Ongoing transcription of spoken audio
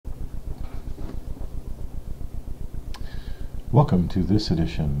Welcome to this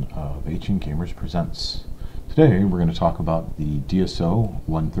edition of HNGamers Presents. Today we're going to talk about the DSO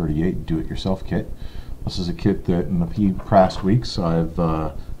 138 Do-It-Yourself Kit. This is a kit that in the past weeks I've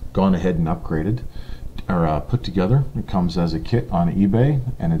gone ahead and upgraded or put together. It comes as a kit on eBay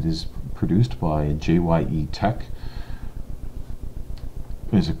and it is produced by JYE Tech.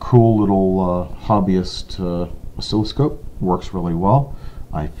 It is a cool little hobbyist oscilloscope. Works really well.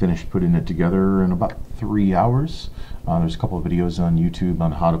 I finished putting it together in about 3 hours. There's a couple of videos on YouTube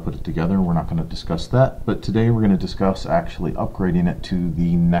on how to put it together. We're not going to discuss that, but today we're going to discuss actually upgrading it to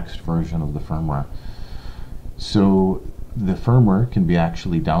the next version of the firmware. So the firmware can be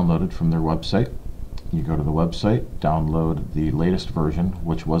actually downloaded from their website. You go to the website, download the latest version,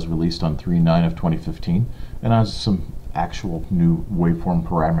 which was released on 3/9 of 2015, and has some actual new waveform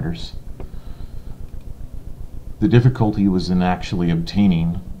parameters. The difficulty was in actually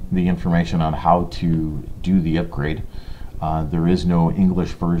obtaining the information on how to do the upgrade. There is no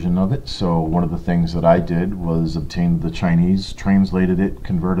English version of it, so one of the things that I did was obtain the Chinese, translated it,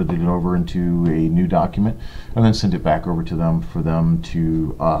 converted it over into a new document, and then sent it back over to them for them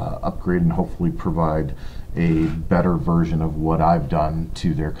to upgrade and hopefully provide a better version of what I've done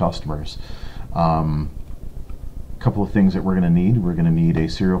to their customers. Couple of things that we're going to need a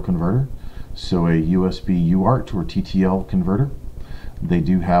serial converter, so a USB UART or TTL converter. They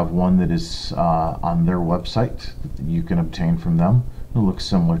do have one that is on their website that you can obtain from them. It looks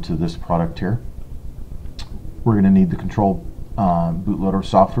similar to this product here. We're going to need the control bootloader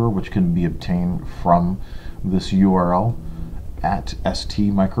software, which can be obtained from this URL at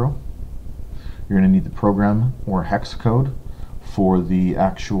STMicro. You're going to need the program or hex code for the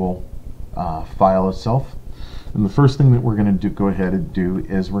actual file itself. And the first thing that we're going to go ahead and do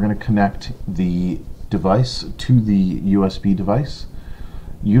is we're going to connect the device to the USB device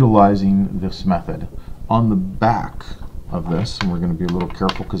utilizing this method. On the back of this, and we're going to be a little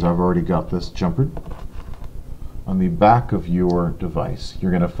careful because I've already got this jumpered. On the back of your device,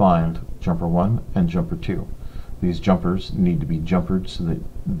 you're going to find jumper 1 and jumper 2. These jumpers need to be jumpered so that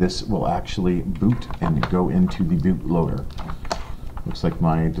this will actually boot and go into the bootloader. Looks like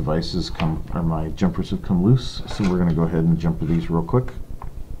my devices my jumpers have come loose, so we're going to go ahead and jumper these real quick.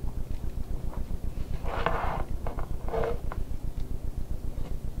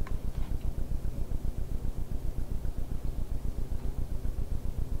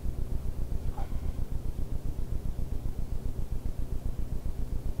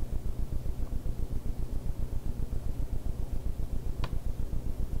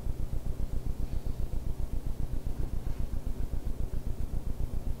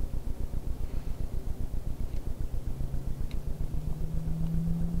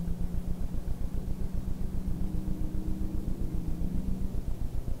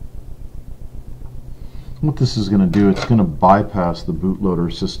 What this is going to do, it's going to bypass the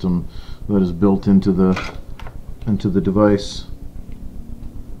bootloader system that is built into the device,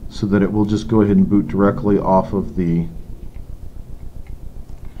 so that it will just go ahead and boot directly off of the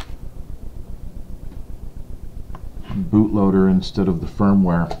bootloader instead of the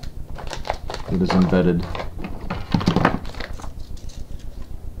firmware that is embedded.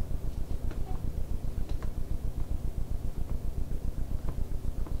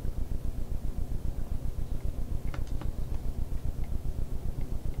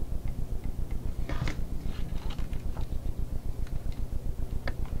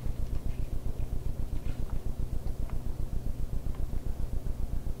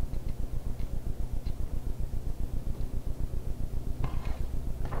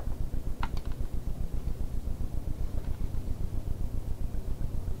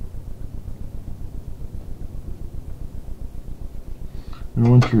 And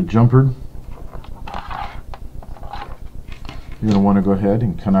once you're jumpered, you're going to want to go ahead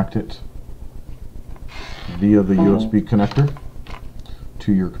and connect it via the USB connector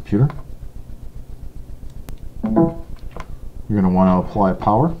to your computer. You're going to want to apply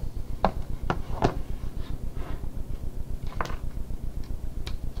power.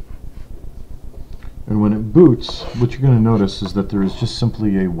 And when it boots, what you're going to notice is that there is just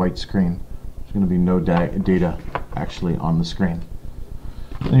simply a white screen. There's going to be no data actually on the screen.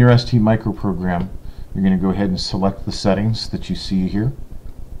 In your STMicro program, you're going to go ahead and select the settings that you see here.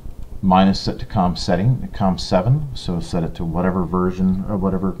 Mine is set to COM setting, COM 7, so set it to whatever version or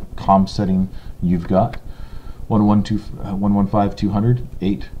whatever COM setting you've got. 115/200,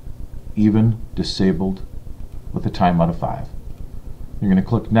 8, even, disabled, with a time out of 5. You're going to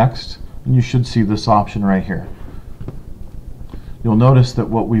click Next, and you should see this option right here. You'll notice that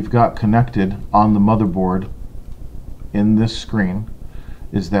what we've got connected on the motherboard in this screen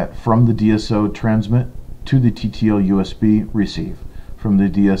is that from the DSO transmit to the TTL USB receive. From the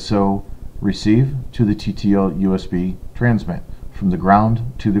DSO receive to the TTL USB transmit. From the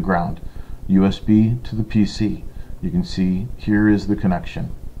ground to the ground. USB to the PC. You can see here is the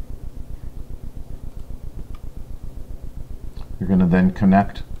connection. You're going to then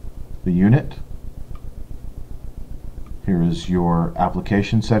connect the unit. Here is your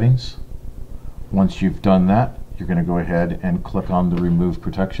application settings. Once you've done that, you're going to go ahead and click on the remove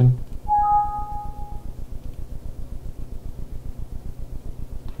protection.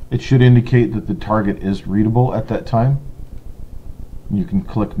 It should indicate that the target is readable at that time. You can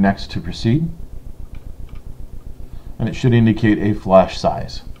click next to proceed. And it should indicate a flash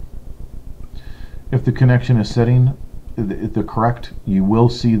size. If the connection is setting the correct, you will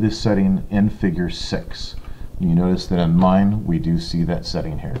see this setting in figure 6. You notice that in mine we do see that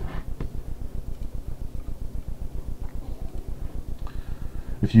setting here.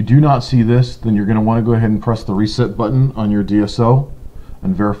 If you do not see this, then you're going to want to go ahead and press the reset button on your DSO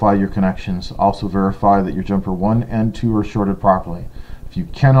and verify your connections. Also verify that your jumper 1 and 2 are shorted properly. If you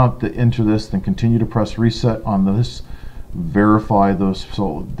cannot enter this, then continue to press reset on this. Verify those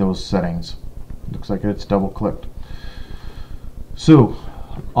settings. Looks like it's double clicked. So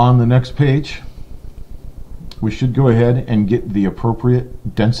on the next page, we should go ahead and get the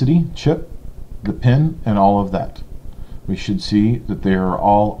appropriate density chip, the pin, and all of that. We should see that they are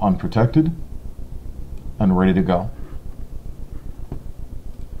all unprotected and ready to go.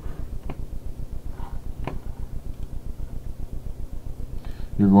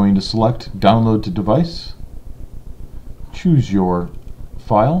 You're going to select download to device, choose your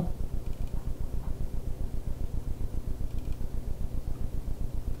file,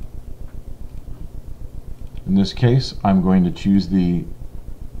 in this case I'm going to choose the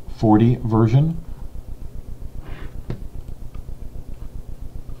 40 version.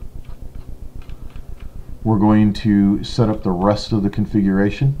 We're going to set up the rest of the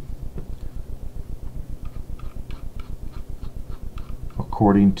configuration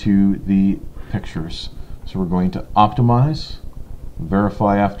according to the pictures. So we're going to optimize,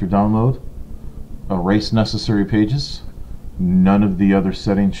 verify after download, erase necessary pages. None of the other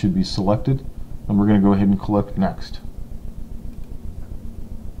settings should be selected, and we're going to go ahead and click next.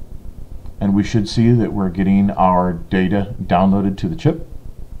 And we should see that we're getting our data downloaded to the chip.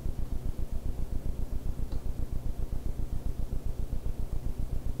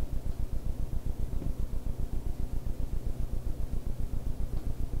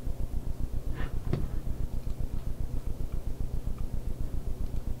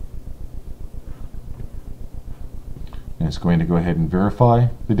 And it's going to go ahead and verify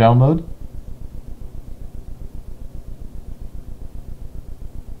the download.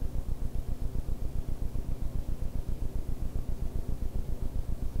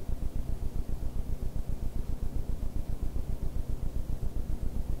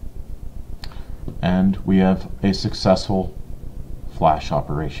 And we have a successful flash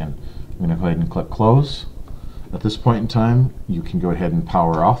operation. I'm going to go ahead and click close. At this point in time, you can go ahead and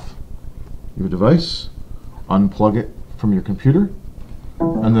power off your device, unplug it from your computer,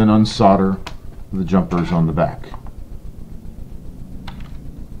 and then unsolder the jumpers on the back.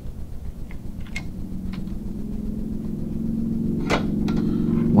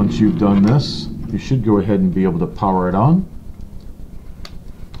 Once you've done this, you should go ahead and be able to power it on,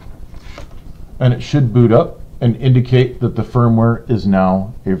 and it should boot up and indicate that the firmware is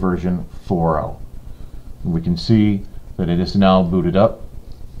now a version 4.0. And we can see that it is now booted up.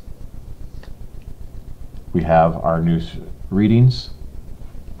 We have our new readings.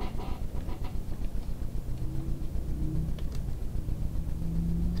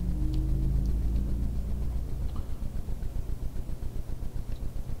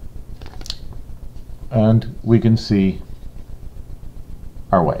 And we can see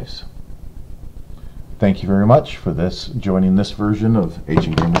our waves. Thank you very much for joining this version of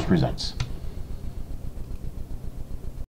HNGamers Presents.